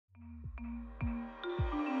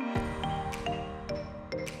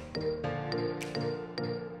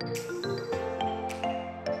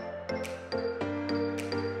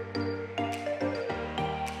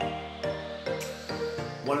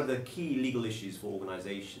the key legal issues for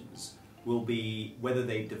organizations will be whether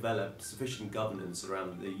they've developed sufficient governance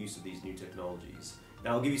around the use of these new technologies.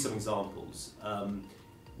 Now, I'll give you some examples.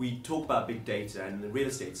 We talk about big data, and in the real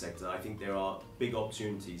estate sector, I think there are big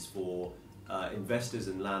opportunities for investors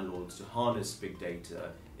and landlords to harness big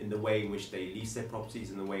data in the way in which they lease their properties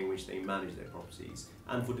and the way in which they manage their properties,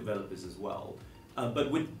 and for developers as well.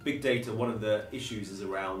 But with big data, one of the issues is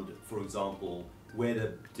around, for example, where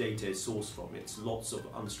the data is sourced from. It's lots of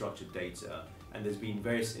unstructured data, and there's been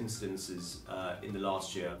various instances in the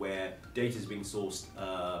last year where data is being sourced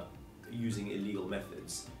using illegal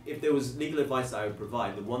methods. If there was legal advice that I would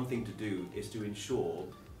provide, the one thing to do is to ensure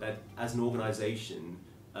that as an organization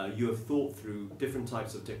you have thought through different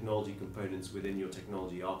types of technology components within your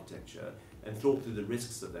technology architecture and thought through the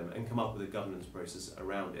risks of them and come up with a governance process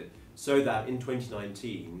around it, so that in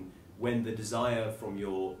 2019, when the desire from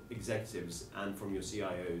your executives and from your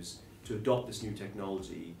CIOs to adopt this new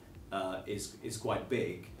technology is quite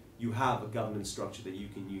big, you have a governance structure that you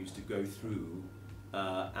can use to go through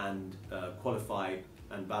and qualify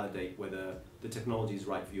and validate whether the technology is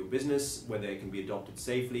right for your business, whether it can be adopted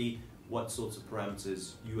safely, what sorts of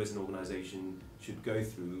parameters you as an organization should go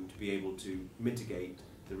through to be able to mitigate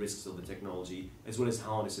the risks of the technology, as well as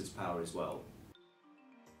harness its power as well.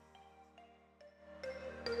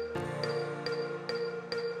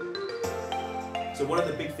 So one of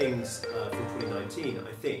the big things for 2019,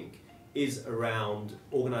 I think, is around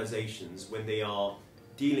organizations when they are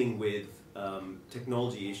dealing with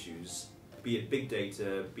technology issues, be it big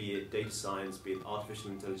data, be it data science, be it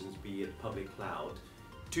artificial intelligence, be it public cloud,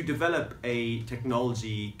 to develop a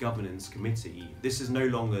technology governance committee. This is no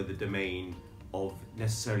longer the domain of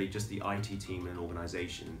necessarily just the IT team in an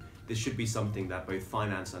organization. This should be something that both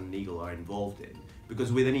finance and legal are involved in,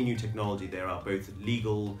 because with any new technology there are both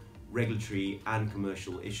legal, regulatory and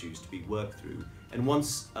commercial issues to be worked through. And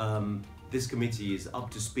once this committee is up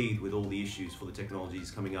to speed with all the issues for the technologies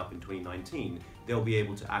coming up in 2019, they'll be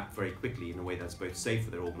able to act very quickly in a way that's both safe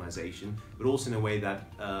for their organization, but also in a way that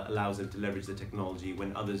allows them to leverage the technology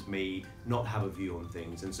when others may not have a view on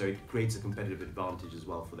things, and so it creates a competitive advantage as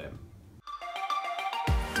well for them.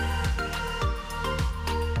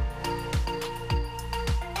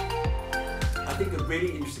 I think a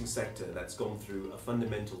really interesting sector that's gone through a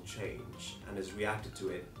fundamental change and has reacted to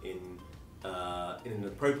it in an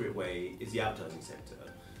appropriate way is the advertising sector.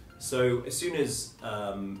 So as soon as,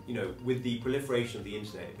 with the proliferation of the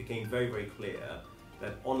internet, it became very, very clear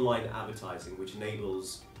that online advertising, which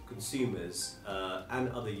enables consumers and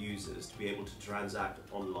other users to be able to transact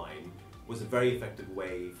online, was a very effective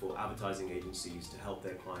way for advertising agencies to help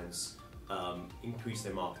their clients increase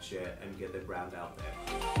their market share and get their brand out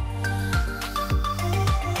there.